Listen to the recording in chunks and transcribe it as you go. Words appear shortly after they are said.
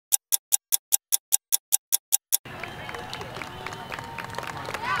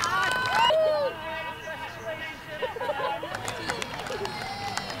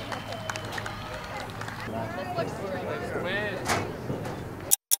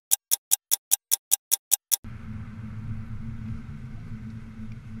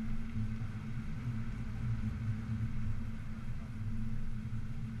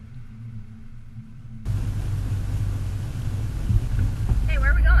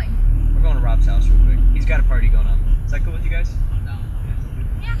He's got a party going on. Is that cool with you guys? No.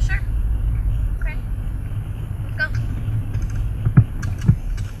 Yeah, sure. Okay. Let's go.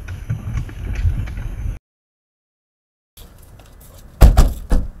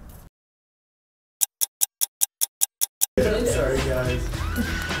 Sorry, guys.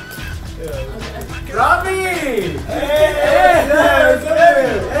 Robbie! Hey!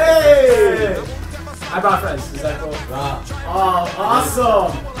 Hey! I brought friends. Is that cool? Oh,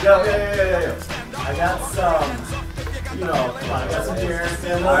 awesome! Yo. I got some, come on, I got some beer.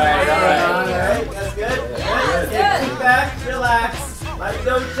 Alright. That's good? Good. Sit back, relax. My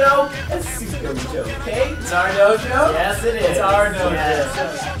dojo and Sue's dojo, okay? It's our dojo? Yes, it is. It's our dojo. Yes.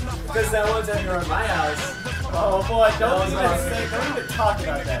 Because that one time you were at my house. Oh boy, don't even talk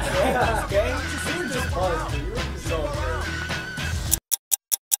about that, okay? You were just buzzed, dude. You were just so afraid.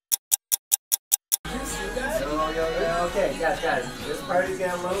 Okay, guys, this party's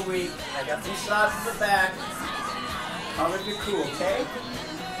getting a little weak. I got some shots in the back. I'll make it cool, okay?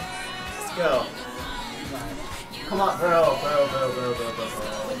 Let's go. Come on, bro.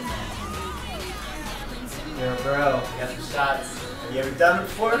 Yeah, bro, I got some shots. Have you ever done it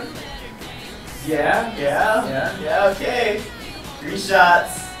before? Yeah, okay. 3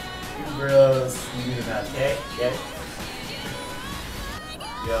 shots. 2 bros. You do the best, okay?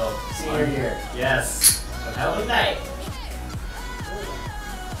 Yo, senior year. Yes. Have a night.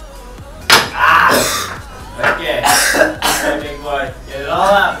 Okay. Alright, big boy. Get it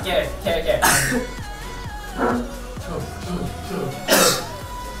all out. Okay. Yeah.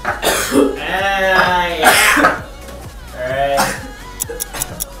 Alright.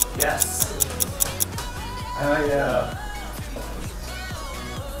 Yes. Oh yeah.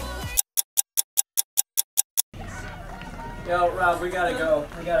 Yo, Rob, we gotta go.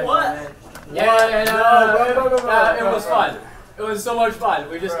 What? Go, man. No. It was fun. It was so much fun.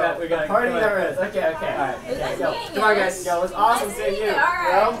 We gotta party never ends. Okay. Alright. Okay, go. Come on, guys. Yo, it was awesome seeing you.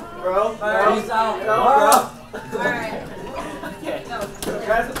 Bro. Peace out. Bro. Alright. Okay.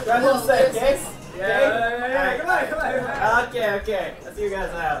 Guys, all safe, okay? Yeah. Come on. Okay. I'll see you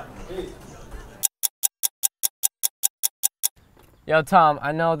guys out. Peace. Yo, Tom,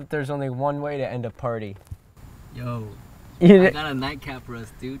 I know that there's only one way to end a party. Yo, I got a nightcap for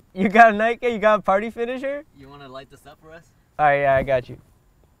us, dude. You got a nightcap? You got a party finisher? You want to light this up for us? Alright, yeah, I got you.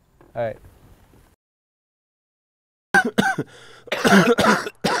 Alright.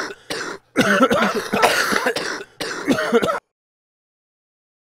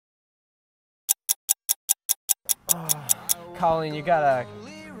 Colleen, you got a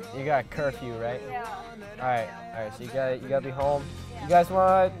curfew, right? Yeah. Alright, so you gotta be home. You guys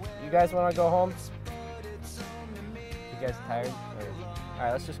wanna go home? You guys tired?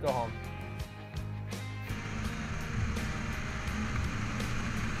 Alright, let's just go home.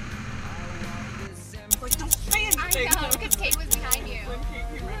 I know, because Kate was behind you. When Kate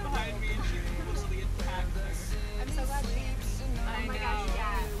came right behind me and she supposedly attacked us. I'm so glad she did. Oh my gosh,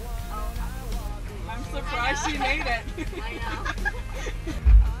 yeah. I'm surprised she made it. I know.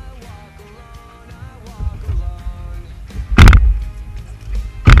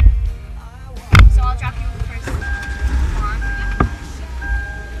 So I'll drop you first.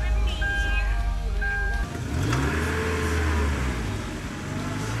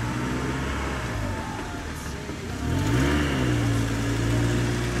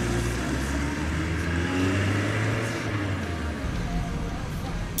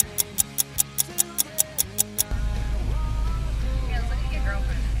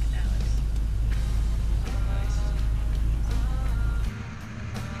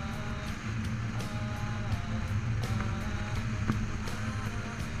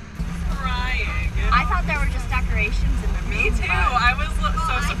 I thought there were just decorations in the room. Me too. I was so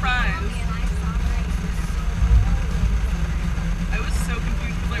surprised. I was so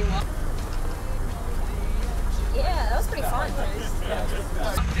confused because I walked Yeah, that was pretty fun.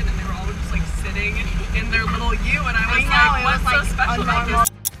 in and they were all just like sitting in their little U and I was what's so special about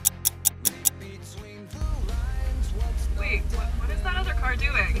this? Wait, what is that other car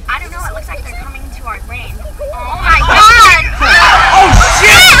doing? I don't know, it looks like they're coming to our lane. Oh my god! Oh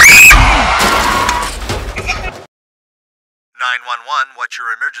shit! 911, what's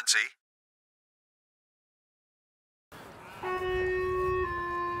your emergency?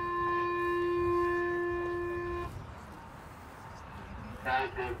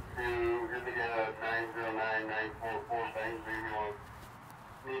 Contact to Ithaca 909-944-931.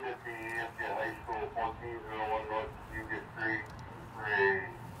 Need at the Ithaca High School 1401 North Unit 3.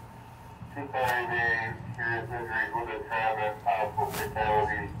 258 serious injuries, wounded traffic, possible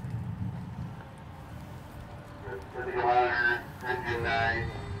fatality. Ithaca monitor, engine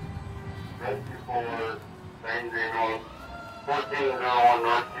 9. rescue 4, Bangs Ambulance, 1401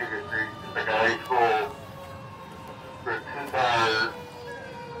 North Cedar Street, Ithaca High School, for 2 tires,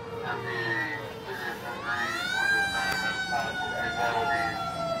 and the serious injuries with the same possible fatalities,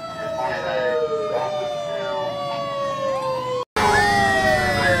 is 29, Delta 2.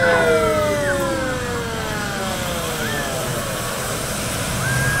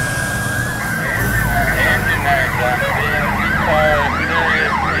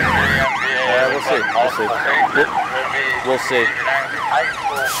 We'll see.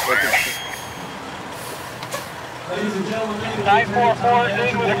 Ladies and gentlemen, 944 is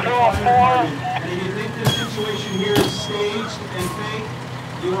in with a crew of 4. And if you think this situation here is staged and fake,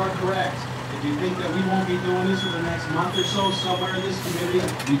 you are correct. If you think that we won't be doing this for the next month or so somewhere in this community,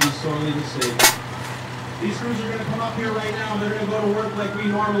 you'd be sorely mistaken. These crews are going to come up here right now and they're going to go to work like we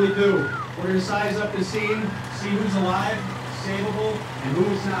normally do. We're going to size up the scene, see who's alive, savable, and who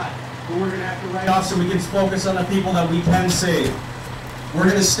is not. But we're going to have to write off so we can focus on the people that we can save. We're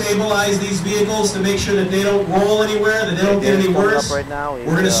going to stabilize these vehicles to make sure that they don't roll anywhere, that they don't get any worse. Right now, we're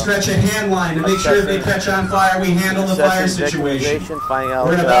going to stretch a hand line to make sure if they catch on fire, we handle the fire situation. We're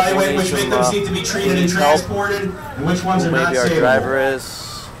going to evaluate which victims need to be treated and transported, and which ones are not savable. Maybe our driver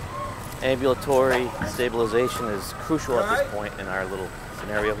is. Ambulatory stabilization is crucial at this point in our little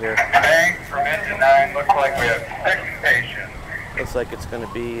scenario here. Bangs from engine 9, looks like we have 6 patients. Looks like it's going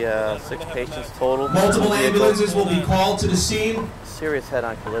to be 6 patients total. Multiple ambulances will be called to the scene. Serious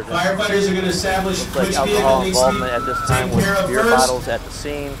head-on collision. Firefighters are going to establish which alcohol vehicle involvement at this time with beer bottles at the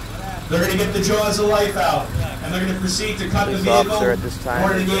scene. They're going to get the jaws of life out, and they're going to proceed to cut the vehicle in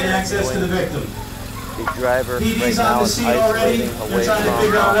order to gain access to the victim. The driver PD's right now on the is scene already. isolating They're away trying to from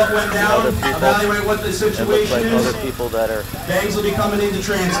figure out what went down, other people. evaluate what the situation It looks like is. other people that are Bangs will be coming into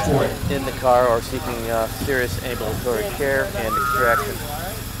transport. in the car or seeking serious ambulatory care and extraction.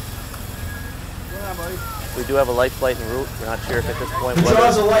 We do have a life flight en route. We're not sure if at this point The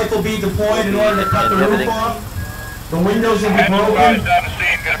jaws of life will be deployed in order to cut the roof off. The windows will be broken.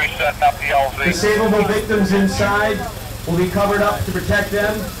 Disableable victims inside will be covered up to protect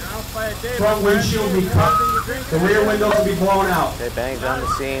them. Front windshield will be cut. The rear windows will be blown out. Okay, Bangs on the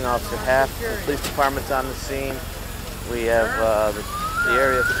scene. Officer Half, the police department's on the scene. We have the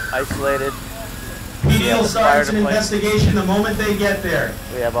area isolated. PD will start an investigation the moment they get there.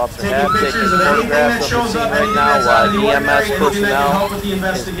 We have Officer Taking Half taking pictures of anything that photographs of the shows scene up, right anything now that's out of the while ordinary, EMS anything that can personnel help with the is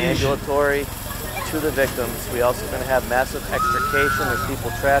investigation. ambulatory to the victims. We also going to have massive extrication. There's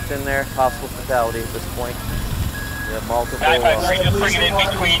people trapped in there. Possible fatality at this point. We have multiple ambulances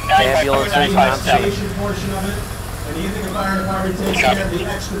on scene. Portion of it, and the Ithaca Fire Department takes care of the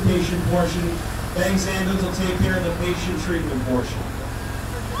extrication portion. Bangs Ambulance will take care of the patient treatment portion.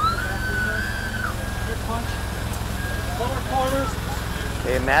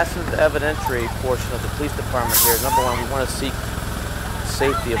 A massive evidentiary portion of the police department here. Number one, we want to seek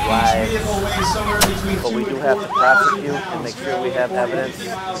safety of lives, but we do have to prosecute and make sure we have evidence,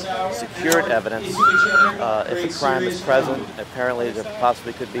 secured evidence. If a crime is present, apparently there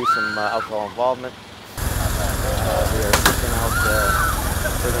possibly could be some alcohol involvement. We are seeking out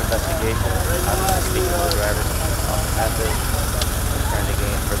further investigation. I'm speaking with the driver, method, trying to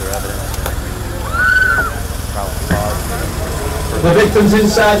gain further evidence. The victims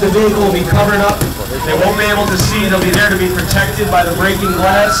inside the vehicle will be covered up. They won't be able to see. They'll be there to be protected by the breaking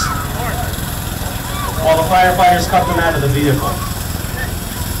glass while the firefighters cut them out of the vehicle.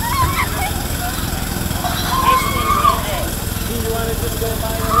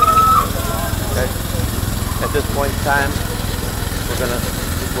 Okay. At this point in time,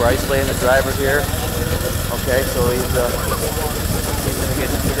 we're isolating the driver here. Okay, so he's gonna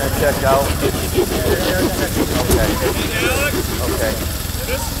check out. Okay.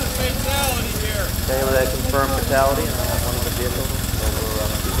 This is a fatality here. Okay, well, that confirmed fatality on one of the vehicles, so we're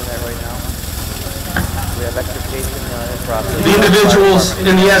speaking that right now. We have extrication in process. The individuals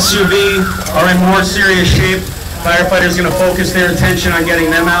in the SUV are in more serious shape. Firefighters are going to focus their attention on getting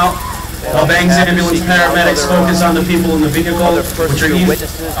them out, while Bangs Ambulance paramedics focus on the people in the vehicle, which are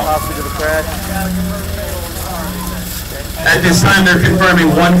witnesses possibly to the crash. At this time, they're confirming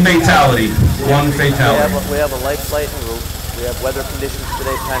one fatality. One fatality. We have a life flight en route. We have weather conditions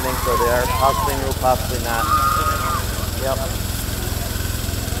today pending, so they are possibly en route, possibly not. Yep.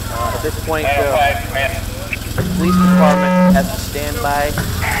 At this point, the police department has to stand by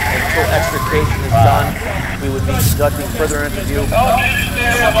until extrication is done. We would be conducting further interview.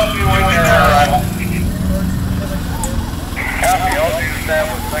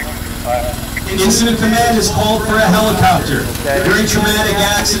 Incident command is called for a helicopter. Okay. During traumatic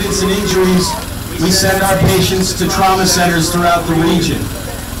accidents and injuries, we send our patients to trauma centers throughout the region.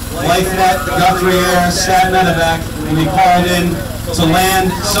 LifeNet, Guthrie Air, Staten Medevac will be called in to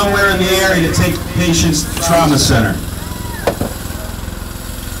land somewhere in the area to take patients to the trauma center.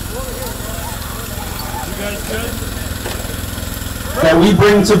 That we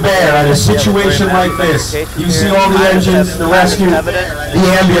bring to bear at a situation like this. You see all the engines, the rescue, the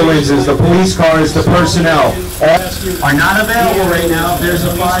ambulances, the police cars, the personnel, all are not available right now. If there's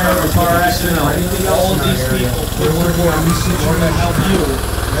a fire or car accident or anything else, all of these people we're working on this situation to help you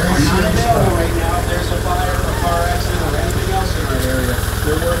are not available right now. If there's a fire or car accident or anything else in our area,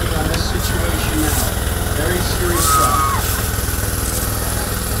 we're working on this situation now. Very serious stuff.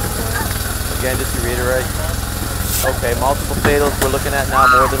 Again, just to reiterate. Okay, multiple fatals we're looking at now,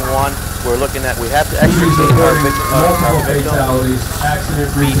 more than one. We're looking at, we have to extricate our victim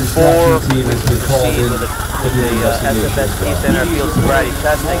before we proceed with the SFST Center Field Sobriety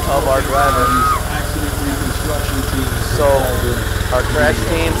Testing of our driver. So our crash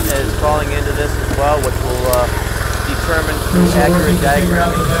team is calling into this as well, which will determine through accurate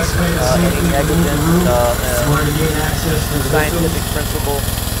diagramming any negligence, scientific principle,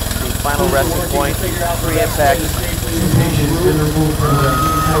 the final resting point, pre-impact.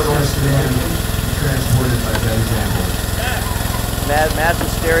 Mass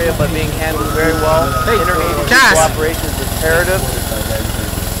hysteria, but being handled very well. Interagency cooperation is imperative.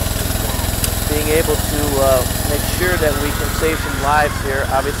 Being able to make sure that we can save some lives here.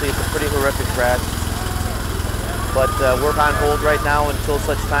 Obviously, it's a pretty horrific crash. But we're on hold right now until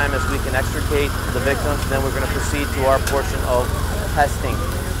such time as we can extricate the victims. Then we're going to proceed to our portion of testing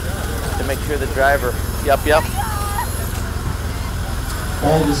to make sure the driver. Yep.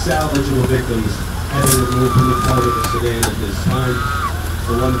 All the salvageable victims have been removed from the code of the sedan at this time.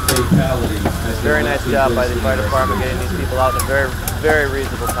 The one fatality has been very nice job by the fire department getting these people out in a very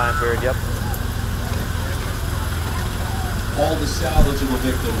reasonable time period. Yep. All the salvageable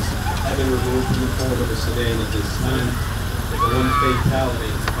victims have been removed from the code of the sedan at this time. The one fatality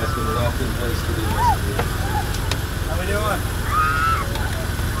has been left in place for the investigation. How we doing?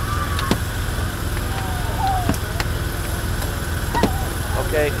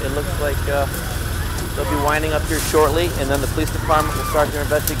 Okay, it looks like they'll be winding up here shortly, and then the police department will start their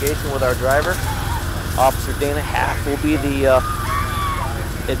investigation with our driver. Officer Dana Haff will be the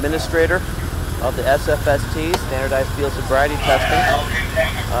administrator of the SFST, Standardized Field Sobriety Testing.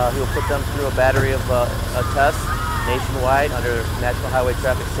 He'll put them through a battery of tests nationwide under National Highway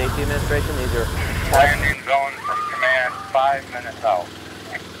Traffic Safety Administration. These are tests. Landing zone from command, 5 minutes out.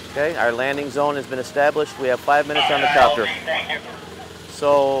 Okay, our landing zone has been established. We have 5 minutes on the copter.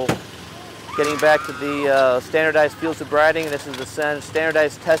 So, getting back to the standardized field sobriety, this is the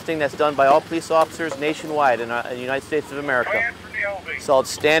standardized testing that's done by all police officers nationwide in the United States of America. It's called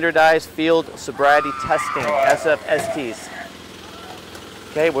Standardized Field Sobriety Testing, SFSTs.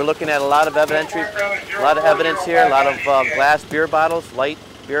 Okay, we're looking at a lot of evidence here, a lot of glass beer bottles, light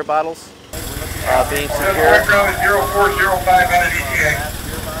beer bottles being secured.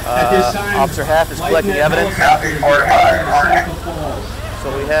 Officer Haff is collecting evidence. So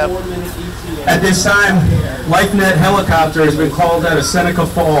we have... At this time, LifeNet helicopter has been called out of Seneca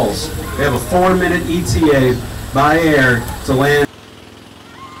Falls. They have a 4-minute ETA by air to land.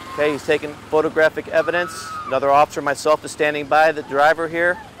 Okay, he's taking photographic evidence. Another officer, myself, is standing by the driver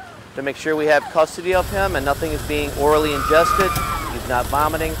here to make sure we have custody of him and nothing is being orally ingested. He's not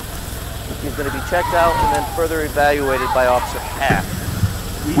vomiting. He's going to be checked out and then further evaluated by Officer Haff.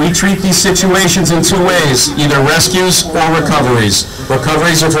 We treat these situations in 2 ways, either rescues or recoveries.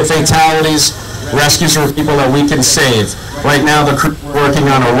 Recoveries are for fatalities, rescues are for people that we can save. Right now the crew is working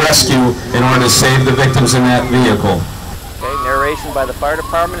on a rescue in order to save the victims in that vehicle. Okay, narration by the fire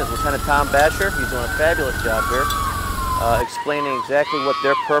department is Lieutenant Tom Basher. He's doing a fabulous job here, explaining exactly what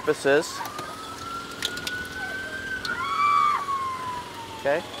their purpose is.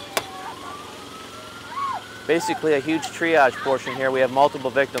 Okay. Basically a huge triage portion here. We have multiple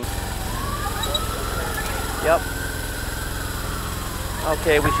victims. Yep.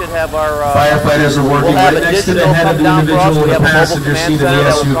 Okay, we should have our... firefighters are working right next to the head of the individual in the passenger seat of the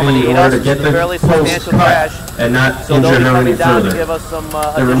SUV in order to get the post cut and not injure her any further.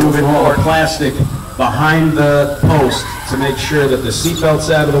 They're removing all the plastic behind the post to make sure that the seatbelt's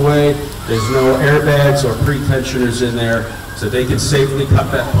out of the way, there's no airbags or pretensioners in there, so they can safely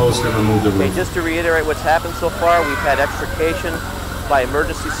cut that post and remove the roof. Okay, just to reiterate what's happened so far, we've had extrication by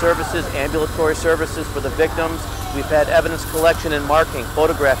emergency services, ambulatory services for the victims. We've had evidence collection and marking,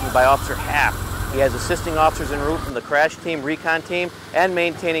 photographing by Officer Haff. He has assisting officers en route from the crash team, recon team, and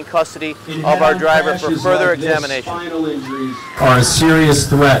maintaining custody of our driver for further examination. Spinal injuries are a serious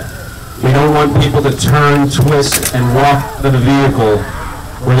threat. We don't want people to turn, twist, and walk to the vehicle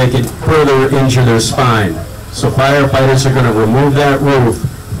where they could further injure their spine. So firefighters are going to remove that roof,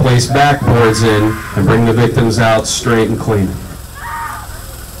 place backboards in, and bring the victims out straight and clean.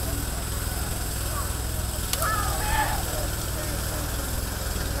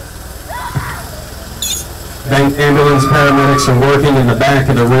 Ambulance paramedics are working in the back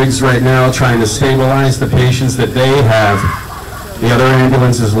of the rigs right now trying to stabilize the patients that they have. The other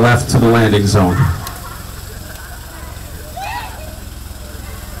ambulance is left to the landing zone.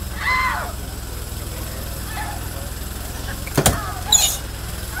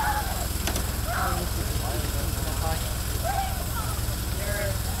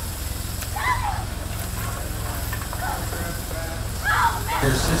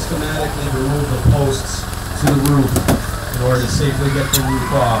 They're systematically remove the posts to the roof in order to safely get the roof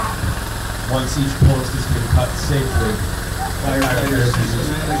off. Once each post has been cut safely, firefighters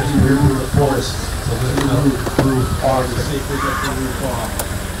systematically remove the posts to lift the roof off to safely get the roof off.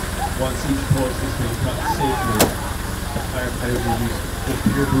 Once each post has been cut safely, firefighters will use the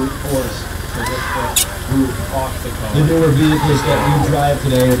pure brute force to lift the roof off the car. The newer vehicles that we drive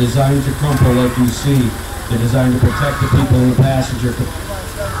today are designed to crumple like you see. They're designed to protect the people in the passenger,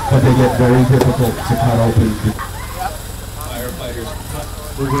 but they get very difficult to cut open. Firefighters cut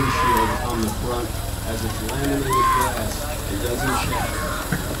the windshield on the front as it's laminated glass. It doesn't shatter.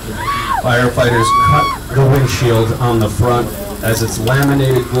 Firefighters cut the windshield on the front as it's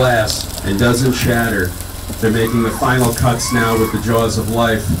laminated glass and doesn't shatter. They're making the final cuts now with the jaws of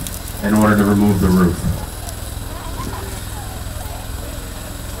life in order to remove the roof.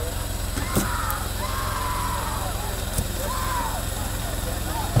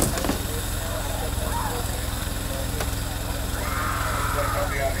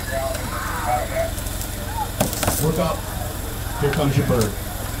 Look up. Here comes your bird.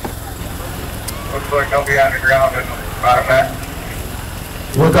 Looks like they'll be on the ground in about a minute.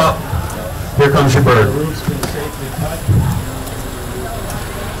 Look up. Here comes your bird. The roof's been safely cut.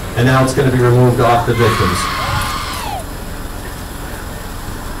 And now it's going to be removed off the victims.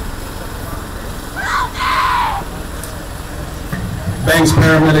 Banks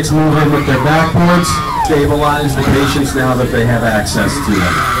paramedics move in with their backboards, stabilize the patients now that they have access to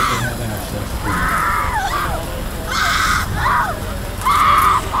them.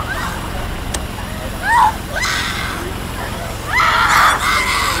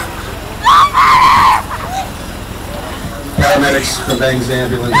 Paramedics from Bangs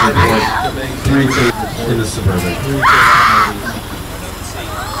Ambulance report 3 cases in the Suburban.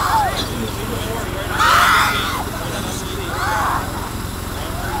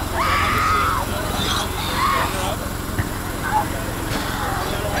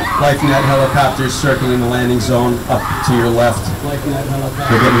 LifeNet helicopters circling the landing zone up to your left. They're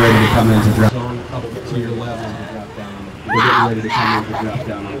getting ready to come in to drop up to your left. They're getting ready to come in to drop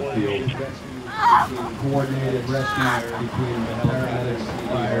down on the field. Coordinated rescue between the paramedics,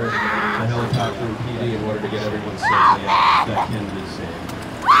 fire, the helicopter, and PD in order to get everyone safely out that can be saved.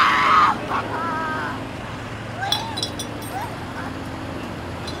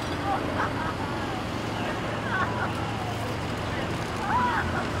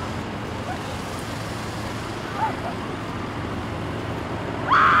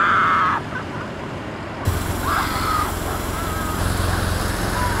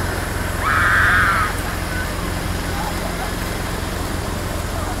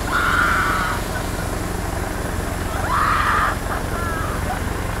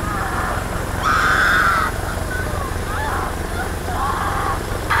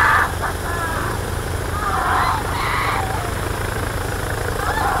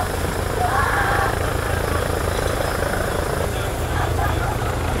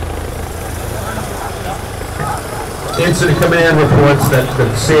 Incident command reports that the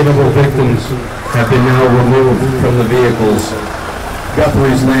savable victims have been now removed from the vehicles.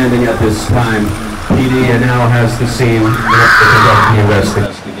 Guthrie's landing at this time. PD now has the scene to conduct the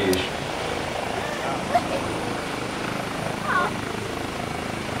investigation.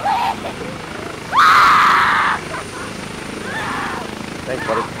 Thanks,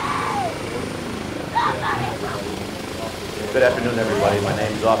 buddy. Good afternoon, everybody. My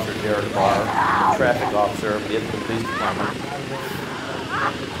name is Officer Derek Barr. I'm a traffic officer of the Ithaca Police Department.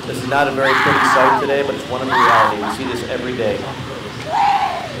 This is not a very pretty sight today, but it's one of reality. We see this every day.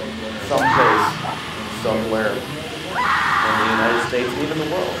 Someplace, somewhere in the United States, and even the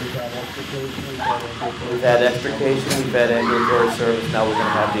world. We've had extrication, we've had ambulatory service, now we're going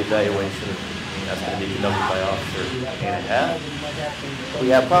to have the evaluation. That's going to be conducted by Officer Ithaca.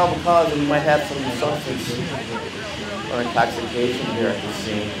 We have probable cause that we might have some substance or intoxication here at the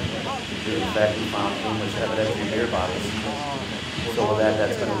scene due to the fact we found numerous evidence in beer bottles. So with that,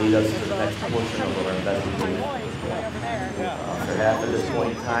 that's going to lead us to the next portion of our investigation. Perhaps at this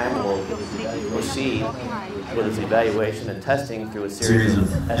point in time, we'll proceed with its evaluation and testing through a series of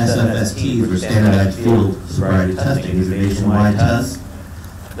SFSTs, or standardized field sobriety testing. These are nationwide tests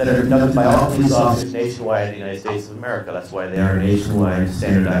that are conducted by all police officers nationwide in the United States of America. That's why they are nationwide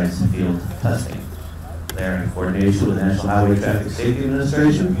standardized field testing. They're in coordination with the National Highway Traffic Safety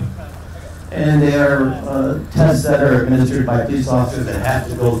Administration. And they are tests that are administered by police officers that have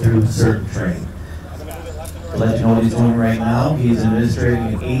to go through certain training. To let you know what he's doing right now, he's administering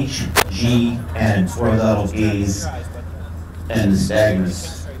an HGN, horizontal gaze and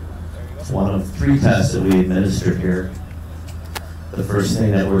nystagmus. It's one of 3 tests that we administer here. The first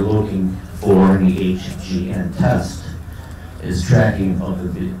thing that we're looking for in the HGN test is tracking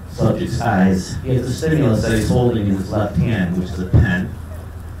of the subject's eyes. He has a stimulus that he's holding in his left hand, which is a pen.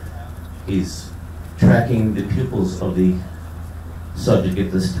 He's tracking the pupils of the subject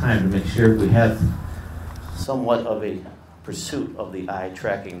at this time to make sure we have somewhat of a pursuit of the eye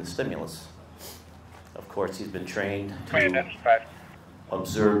tracking the stimulus. Of course, he's been trained to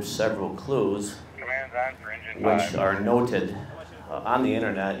observe several clues which are noted on the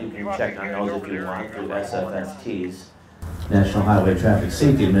internet. You can check on those if you want through SFSTs. National Highway Traffic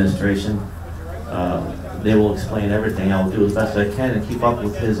Safety Administration. They will explain everything. I'll do as best I can and keep up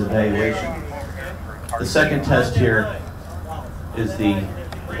with his evaluation. The second test here is the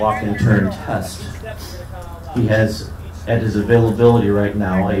walk-and-turn test. He has at his availability right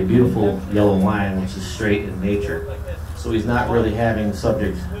now a beautiful yellow line which is straight in nature. So he's not really having the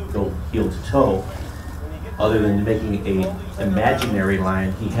subject go heel to toe. Other than making an imaginary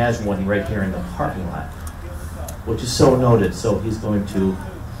line, he has one right here in the parking lot, which is so noted. So he's going to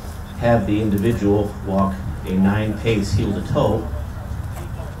have the individual walk a 9-pace heel to toe,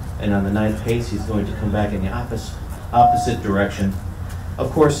 and on the 9th pace he's going to come back in the opposite direction. Of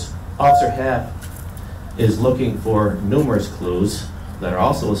course, Officer Happ is looking for numerous clues that are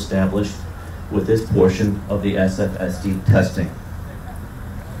also established with this portion of the SFST testing.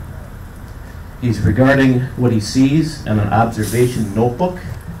 He's regarding what he sees in an observation notebook.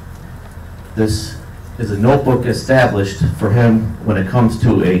 This is a notebook established for him when it comes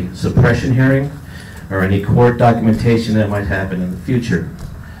to a suppression hearing or any court documentation that might happen in the future.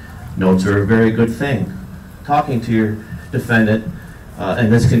 Notes are a very good thing. Talking to your defendant in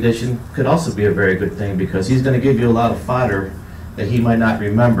this condition could also be a very good thing, because he's going to give you a lot of fodder that he might not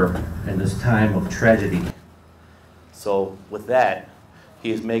remember in this time of tragedy. So with that,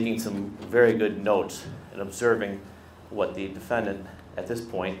 he is making some very good notes and observing what the defendant at this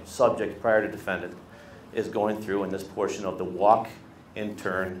point, subject prior to defendant, is going through in this portion of the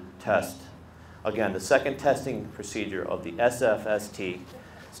walk-in-turn test. Again, the second testing procedure of the SFST,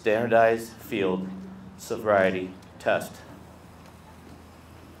 Standardized Field Sobriety Test.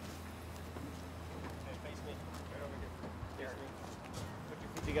 Put your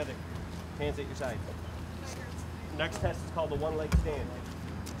feet together, hands at your side. Next test is called the one-leg stand.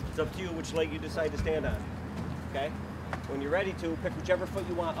 It's up to you which leg you decide to stand on, okay? When you're ready to, pick whichever foot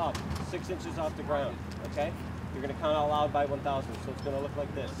you want up, 6 inches off the ground, okay? You're gonna count out loud by 1,000, so it's gonna look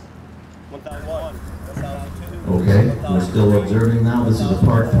like this. 1,001, 1,002. Okay, we're still observing now. This is a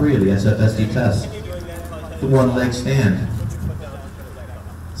part 3 of the SFST test. The one-leg stand.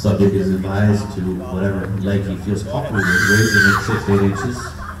 Subject is advised to whatever leg he feels comfortable with, raising it 6 to 8 inches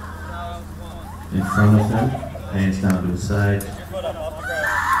in front of him, hands down to his side.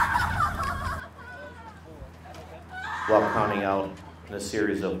 While counting out in a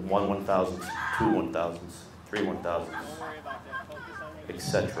series of 1 1,000s, 2 1,000s, 3 1,000s,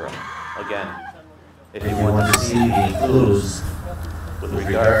 etc. Again, if you want to see the clues with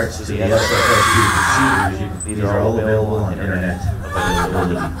regards to the SFST procedures, these are all available on internet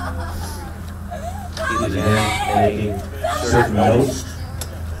availability. He's again making certain notes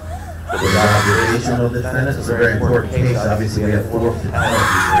with the observation of the defendant. It's a very important case. Obviously, we have 4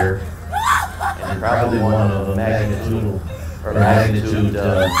 fatalities here, and probably one of a magnitude trial,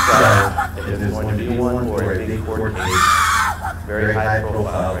 if there's going to be one, or a big court case. Very high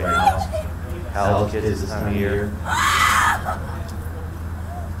profile right now. College kids this time of year.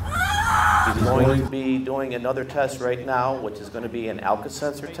 He's going to be doing another test right now, which is going to be an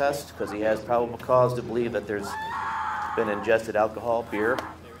Alka-Sensor test, because he has probable cause to believe that there's been ingested alcohol, beer,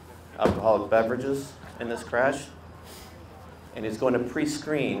 alcoholic beverages in this crash. And he's going to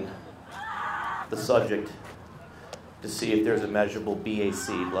pre-screen the subject to see if there's a measurable BAC,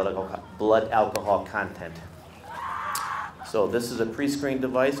 blood alcohol content. So this is a pre-screen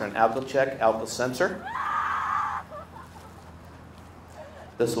device, or an Alka-Check Alka-Sensor.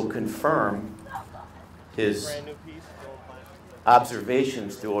 This will confirm his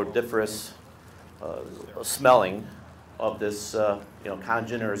observations through odoriferous smelling of this,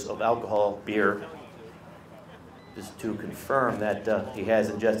 congeners of alcohol, beer, just to confirm that he has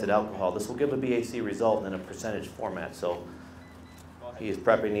ingested alcohol. This will give a BAC result in a percentage format. So he is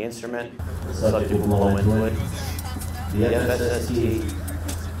prepping the instrument. The subject will blow into it. The FSST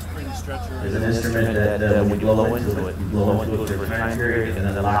is an instrument that when you blow into it, you blow into it for a time period and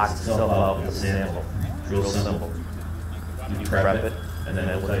then it locks itself out with a sample. Real simple. You prep it and then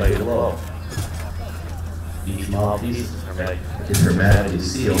it will tell you to blow. Each mouthpiece is hermetically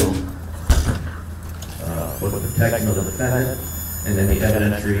sealed for the protection of the defendant and then the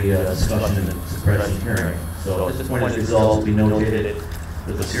evidentiary discussion and suppression hearing. So at this point, his results will be notated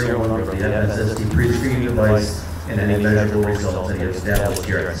with the serial number of the FSST pre-screening device and any measurable results that he established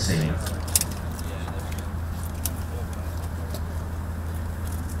here at the scene.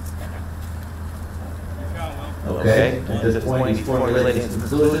 Okay, at this point, he's formulating his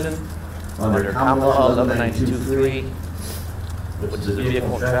conclusion under Common Law 11923, which is the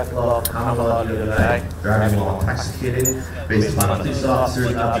Vehicle and Traffic Law, Common Law DWI, driving while intoxicated, based upon a police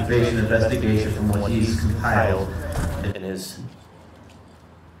officer's observation investigation from what he's compiled in his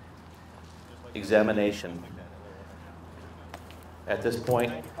examination. At this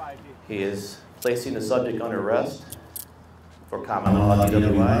point, he is placing the subject under arrest for Common Law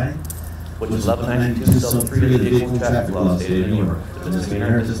DWI, which is 1192 sub 3 of the Vehicle and Traffic Law, State of New York. It's a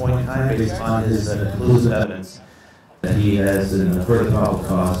misdemeanor at this point in time based upon his conclusive evidence that he has an further probable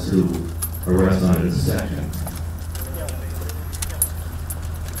cause to arrest under this section.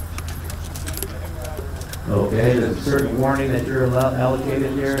 Okay, there's a certain warning that you're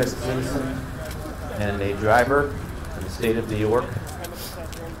allocated here as a citizen and a driver in the state of New York.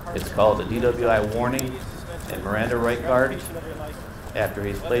 It's called the DWI warning and Miranda right card. After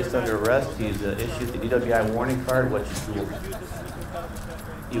he's placed under arrest, he's issued the DWI warning card, which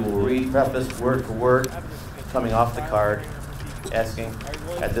you will read prefaced word for word coming off the card, asking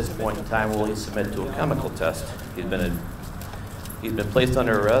at this point in time will he submit to a chemical test. He's been placed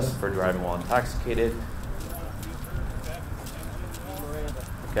under arrest for driving while intoxicated.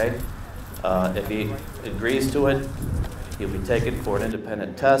 Okay, if he agrees to it, he'll be taken for an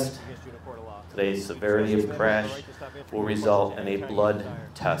independent test. Today's severity of crash will result in a blood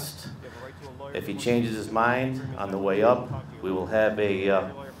test. If he changes his mind on the way up, we will have a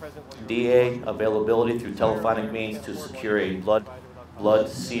DA availability through telephonic means to secure a blood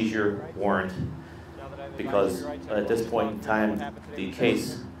seizure warrant, because at this point in time the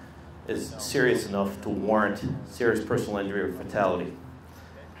case is serious enough to warrant serious personal injury or fatality.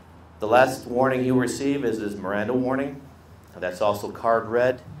 The last warning he will receive is his Miranda warning. That's also card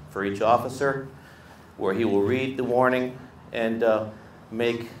read for each officer, where he will read the warning and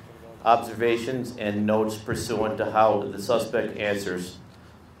make observations and notes pursuant to how the suspect answers.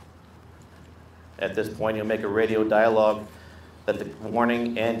 At this point, he'll make a radio dialogue that the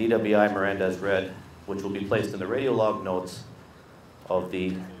warning and DWI Miranda has read, which will be placed in the radio log notes of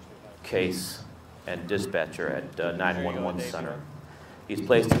the case and dispatcher at 911 Center. He's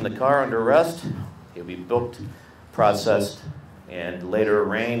placed in the car under arrest. He'll be booked, processed, and later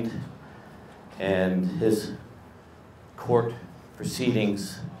arraigned, and his court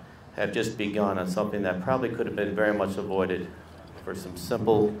proceedings have just begun on something that probably could have been very much avoided for some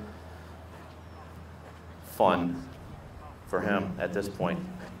simple fun for him at this point.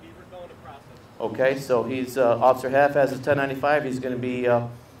 Okay, so he's Officer Half has his 1095. He's going to be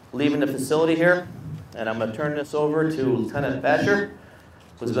leaving the facility here, and I'm going to turn this over to Lieutenant Thatcher,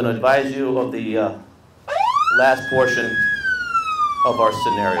 who's going to advise you of the last portion of our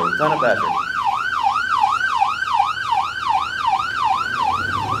scenario. Lieutenant Thatcher.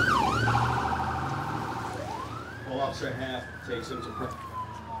 Well, Officer Half takes him to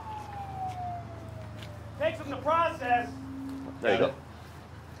process. There you go.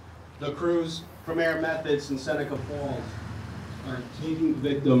 The crews from Air Methods in Seneca Falls are taking the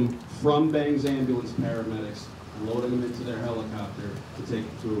victim from Bang's ambulance paramedics and loading him into their helicopter to take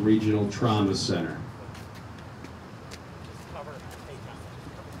him to a regional trauma center.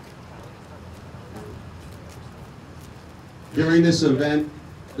 During this event,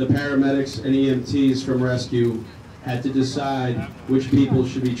 the paramedics and EMTs from rescue had to decide which people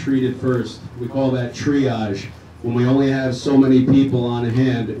should be treated first. We call that triage. When we only have so many people on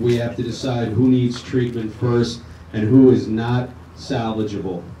hand, we have to decide who needs treatment first and who is not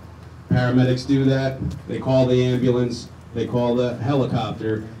salvageable. Paramedics do that. They call the ambulance, they call the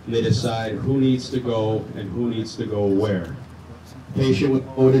helicopter, and they decide who needs to go and who needs to go where. Patient was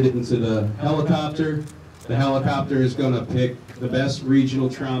loaded into the helicopter. The helicopter is going to pick the best regional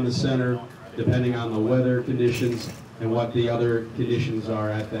trauma center depending on the weather conditions and what the other conditions are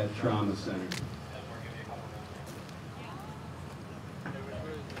at that trauma center.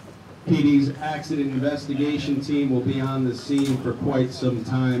 PD's accident investigation team will be on the scene for quite some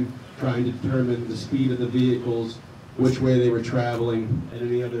time, trying to determine the speed of the vehicles, which way they were traveling, and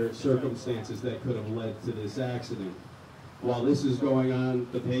any other circumstances that could have led to this accident. While this is going on,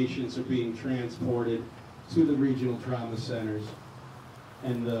 the patients are being transported to the regional trauma centers,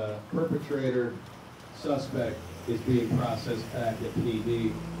 and the perpetrator suspect is being processed back at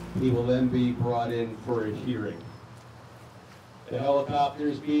PD. He will then be brought in for a hearing. The helicopter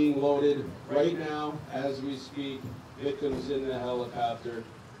is being loaded right now as we speak. Victims in the helicopter.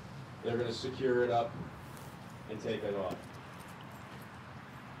 They're going to secure it up and take it off.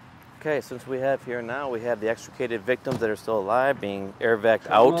 Okay, since we have here now, we have the extricated victims that are still alive being air-vac'd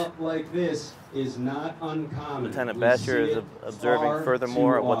out. Like this is not uncommon. Lieutenant Basher is observing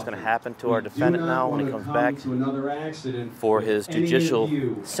furthermore what's going to happen to our defendant now when he comes back for his judicial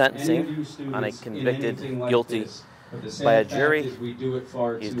sentencing on a convicted guilty by a jury.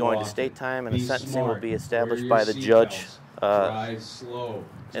 He's going to state time, and the sentencing will be established by the judge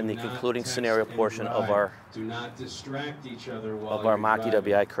in the concluding scenario portion of our mock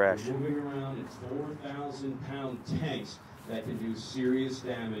DWI crash. Moving around in 4,000-pound tanks that can do serious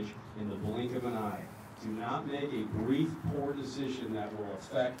damage in the blink of an eye. Do not make a brief, poor decision that will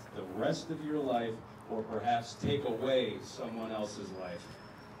affect the rest of your life or perhaps take away someone else's life.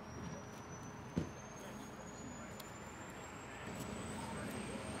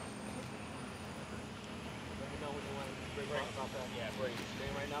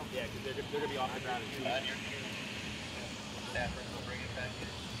 Yeah, because they're going to be off the ground in 2 weeks.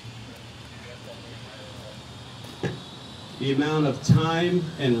 The amount of time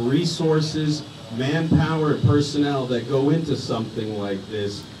and resources, manpower, and personnel that go into something like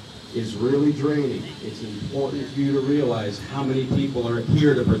this is really draining. It's important for you to realize how many people are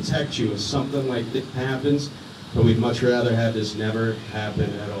here to protect you if something like this happens, but we'd much rather have this never happen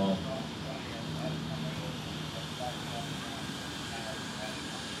at all.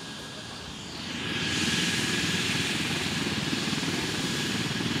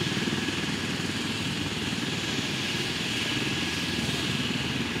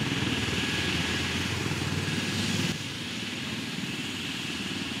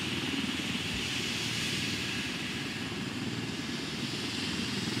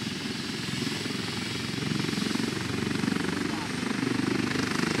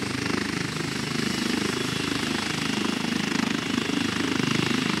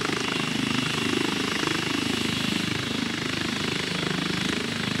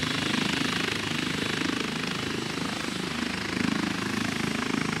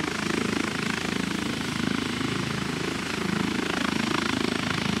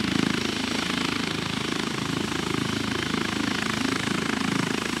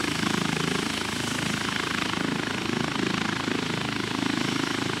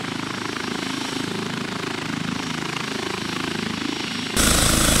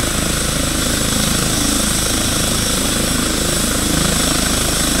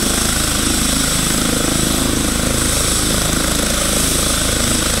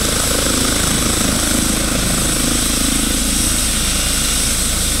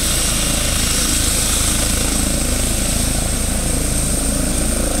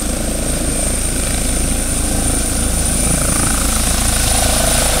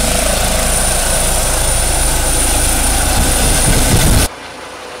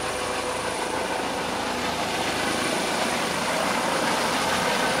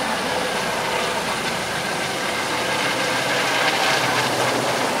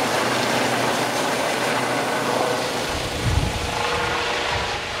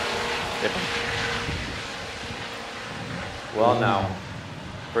 Well, now,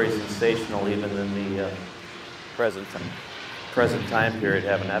 pretty sensational even in the present time period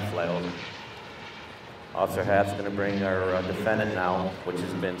having that fly over. Officer Haft's going to bring our defendant now, which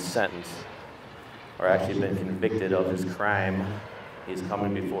has been sentenced, or actually been convicted of his crime. He's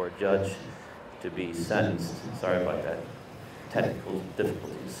coming before a judge to be sentenced. Sorry about that. Technical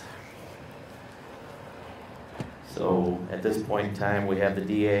difficulties. So at this point in time, we have the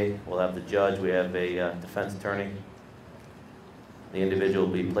DA, we'll have the judge, we have a defense attorney. The individual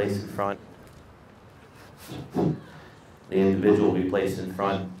will be placed in front. The individual will be placed in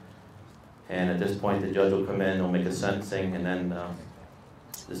front, and at this point, the judge will come in, they'll make a sentencing, and then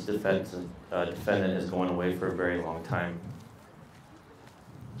this defendant is going away for a very long time.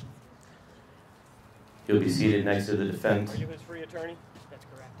 He'll be seated next to the defendant, Are you his free attorney? That's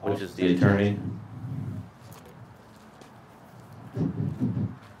correct. which is the attorney.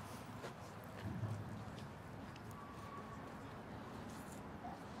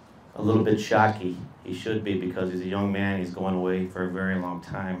 a little bit shocky. He should be, because he's a young man. He's going away for a very long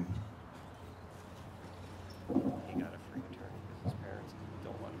time. He got a free attorney because his parents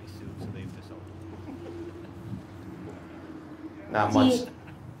don't want to be sued, so they've disowned him. Not much.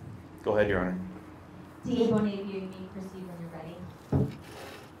 Go ahead, Your Honor. DA Bonet, you may proceed when you're ready.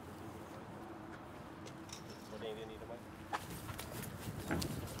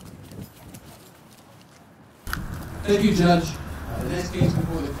 Thank you, Judge. The next case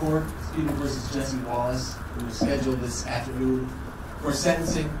before the court is Peter versus Jesse Wallace, who was scheduled this afternoon for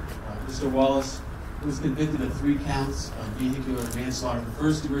sentencing. Mr. Wallace was convicted of 3 counts of vehicular manslaughter in the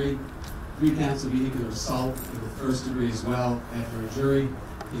first degree, 3 counts of vehicular assault in the first degree as well. After a jury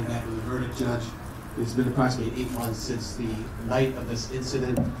came back with a verdict, Judge, it's been approximately 8 months since the night of this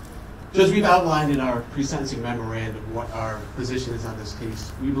incident. Judge, we've outlined in our pre-sentencing memorandum what our position is on this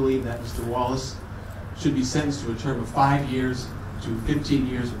case. We believe that Mr. Wallace should be sentenced to a term of 5 years to 15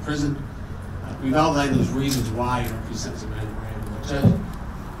 years in prison. We've outlined those reasons why in our pre-sentencing memorandum. Judge,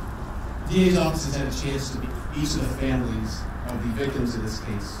 DA's office has had a chance to meet each of the families of the victims in this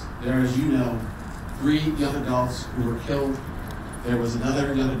case. There are, as you know, 3 young adults who were killed. There was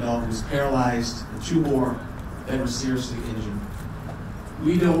another young adult who was paralyzed, and 2 more that were seriously injured.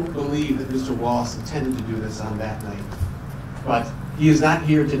 We don't believe that Mr. Wallace intended to do this on that night, but he is not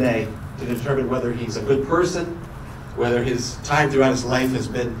here today to determine whether he's a good person, whether his time throughout his life has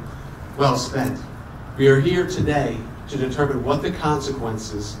been well spent. We are here today to determine what the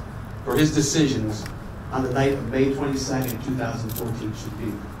consequences for his decisions on the night of May 22nd, 2014 should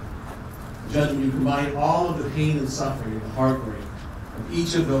be. Judge, when you combine all of the pain and suffering and the heartbreak of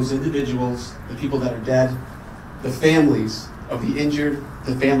each of those individuals, the people that are dead, the families of the injured,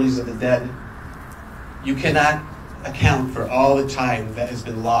 the families of the dead, you cannot account for all the time that has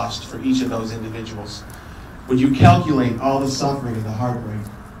been lost for each of those individuals. When you calculate all the suffering and the heartbreak,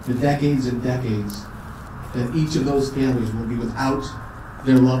 the decades and decades that each of those families will be without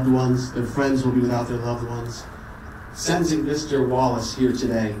their loved ones, their friends will be without their loved ones, sentencing Mr. Wallace here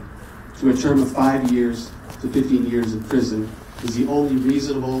today to a term of 5 years to 15 years in prison is the only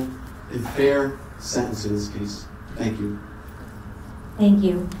reasonable and fair sentence in this case. Thank you. Thank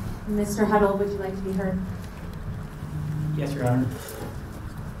you. Mr. Huddle, would you like to be heard? Yes, Your Honor.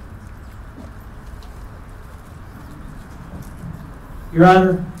 Your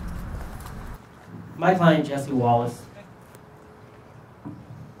Honor, my client, Jesse Wallace,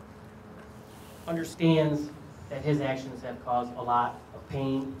 understands that his actions have caused a lot of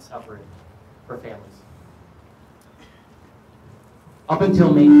pain and suffering for families. Up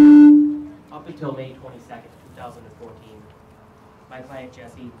until May 22nd, 2014, my client,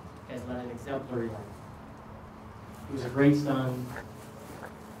 Jesse, has led an exemplary life. He was a great son,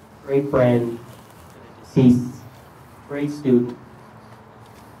 great friend to the deceased, great student.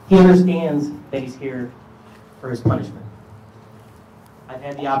 He understands that he's here for his punishment. I've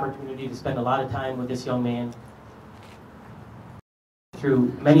had the opportunity to spend a lot of time with this young man.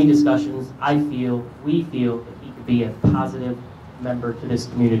 Through many discussions, we feel that he could be a positive member to this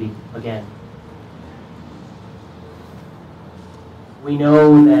community again. We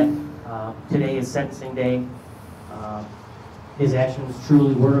know that today is sentencing day. His actions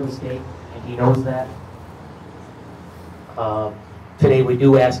truly were a mistake, and he knows that. Today we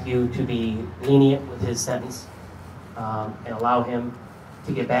do ask you to be lenient with his sentence and allow him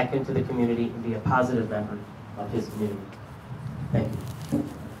to get back into the community and be a positive member of his community. Thank you.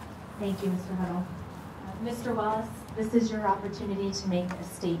 Thank you, Mr. Huddle. Mr. Wallace, this is your opportunity to make a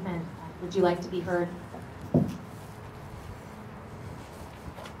statement. Would you like to be heard?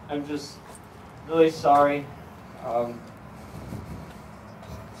 I'm just really sorry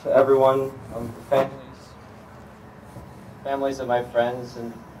to everyone, the families of my friends,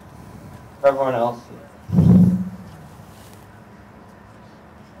 and for everyone else.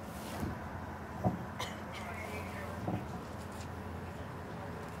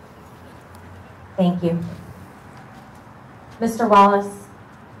 Thank you. Mr. Wallace,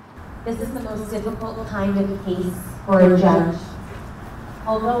 this is the most difficult kind of case for a judge.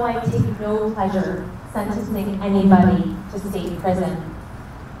 Although I take no pleasure sentencing anybody to state prison,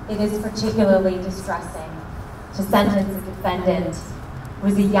 it is particularly distressing to sentence a defendant who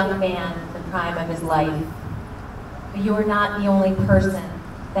is a young man in the prime of his life. But you are not the only person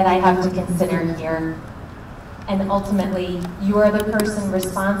that I have to consider here. And ultimately, you are the person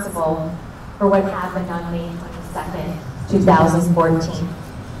responsible for what happened on May 22nd, 2014.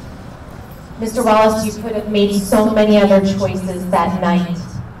 Mr. Wallace, you could have made so many other choices that night.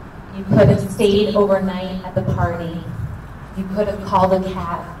 You could have stayed overnight at the party. You could have called a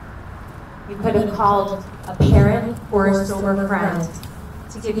cab. You could have called a parent or a sober friend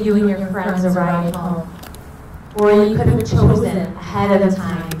to give you and your friends a ride home. Or you could have chosen ahead of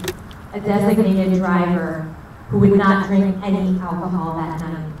time a designated driver who would not drink any alcohol that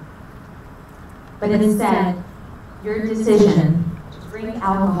night. But instead, your decision to drink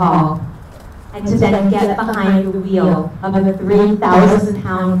alcohol and to then get behind the wheel of a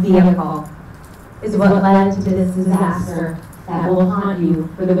 3,000-pound vehicle is what led to this disaster that will haunt you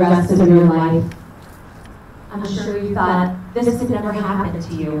for the rest of your life. I'm sure you thought this could never happen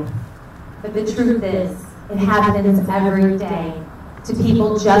to you, but the truth is, it happens every day to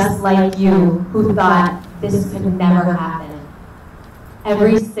people just like you who thought this could never happen.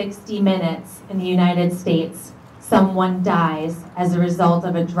 Every 60 minutes in the United States, someone dies as a result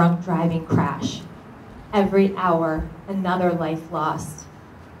of a drunk driving crash. Every hour, another life lost.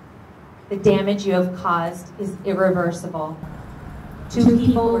 The damage you have caused is irreversible. 2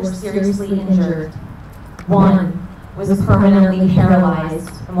 people were seriously injured. 1 was permanently paralyzed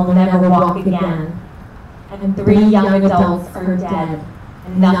and will never walk again. And 3 young adults are dead,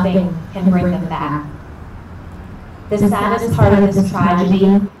 and nothing can bring them back. The saddest part of this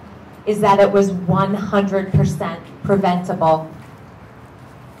tragedy is that it was 100% preventable.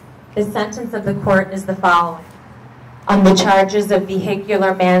 The sentence of the court is the following. On the charges of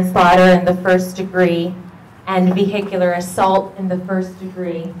vehicular manslaughter in the 1st degree and vehicular assault in the 1st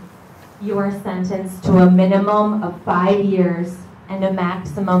degree, you are sentenced to a minimum of 5 years and a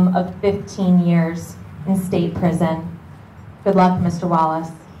maximum of 15 years in state prison. Good luck, Mr.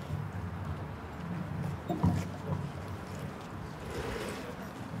 Wallace.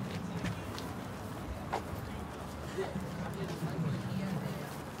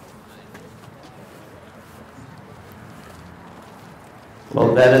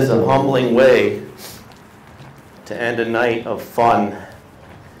 Well, that is a humbling way to end a night of fun.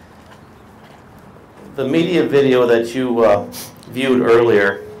 The media video that you viewed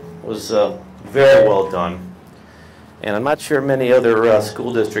earlier was very well done. And I'm not sure many other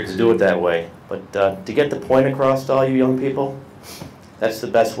school districts do it that way. But to get the point across to all you young people, that's the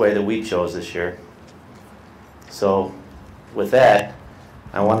best way that we chose this year. So with that,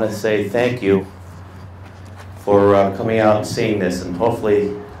 I want to say thank you for coming out and seeing this, and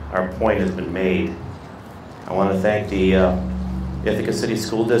hopefully our point has been made. I want to thank the Ithaca City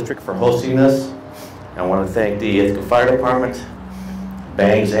School District for hosting this. I want to thank the Ithaca Fire Department,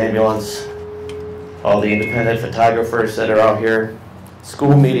 Bangs Ambulance, all the independent photographers that are out here,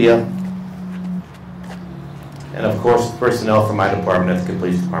 school media, and of course the personnel from my department, Ithaca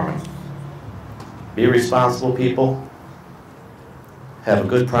Police Department. Be responsible people, have a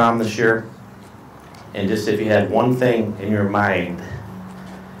good prom this year, and just if you had one thing in your mind,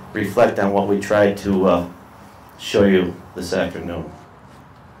 reflect on what we tried to show you this afternoon.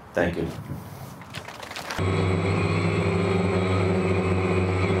 Thank you.